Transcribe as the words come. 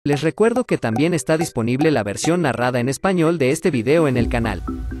Les recuerdo que también está disponible la versión narrada en español de este video en el canal.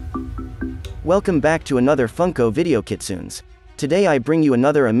 Welcome back to another Funko video kitsunes. Today I bring you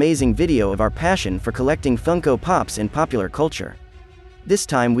another amazing video of our passion for collecting Funko Pops in popular culture. This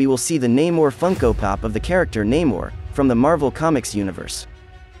time we will see the Namor Funko Pop of the character Namor, from the Marvel Comics universe.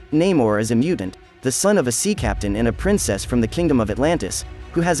 Namor is a mutant, the son of a sea captain and a princess from the Kingdom of Atlantis,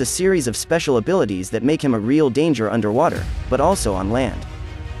 who has a series of special abilities that make him a real danger underwater, but also on land.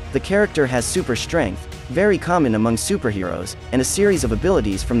 The character has super strength, very common among superheroes, and a series of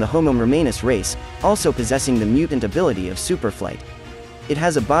abilities from the Homo Romanus race, also possessing the mutant ability of superflight. It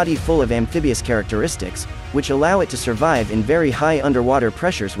has a body full of amphibious characteristics, which allow it to survive in very high underwater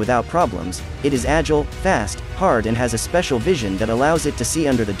pressures without problems. It is agile, fast, hard and has a special vision that allows it to see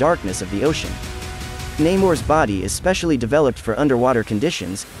under the darkness of the ocean. Namor's body is specially developed for underwater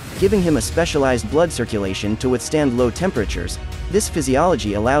conditions, giving him a specialized blood circulation to withstand low temperatures. This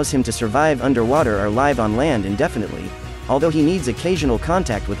physiology allows him to survive underwater or live on land indefinitely, although he needs occasional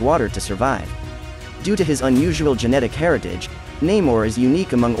contact with water to survive. Due to his unusual genetic heritage, Namor is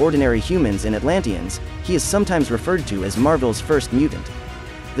unique among ordinary humans and Atlanteans. He is sometimes referred to as Marvel's first mutant.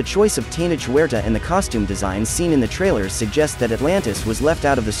 The choice of Tenoch Huerta and the costume designs seen in the trailers suggest that Atlantis was left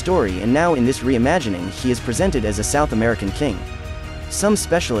out of the story, and now in this reimagining he is presented as a South American king. Some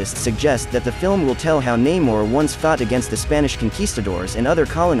specialists suggest that the film will tell how Namor once fought against the Spanish conquistadors and other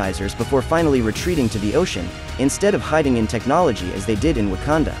colonizers before finally retreating to the ocean, instead of hiding in technology as they did in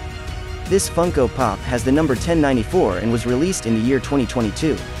Wakanda. This Funko Pop has the number 1094 and was released in the year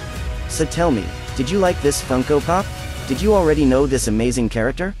 2022. So tell me, did you like this Funko Pop? Did you already know this amazing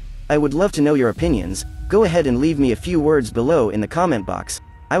character? I would love to know your opinions. Go ahead and leave me a few words below in the comment box.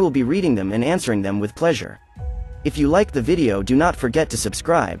 I will be reading them and answering them with pleasure. If you like the video, do not forget to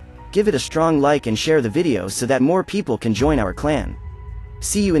subscribe, give it a strong like and share the video so that more people can join our clan.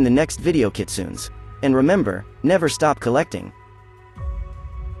 See you in the next video kitsunes. And remember, never stop collecting.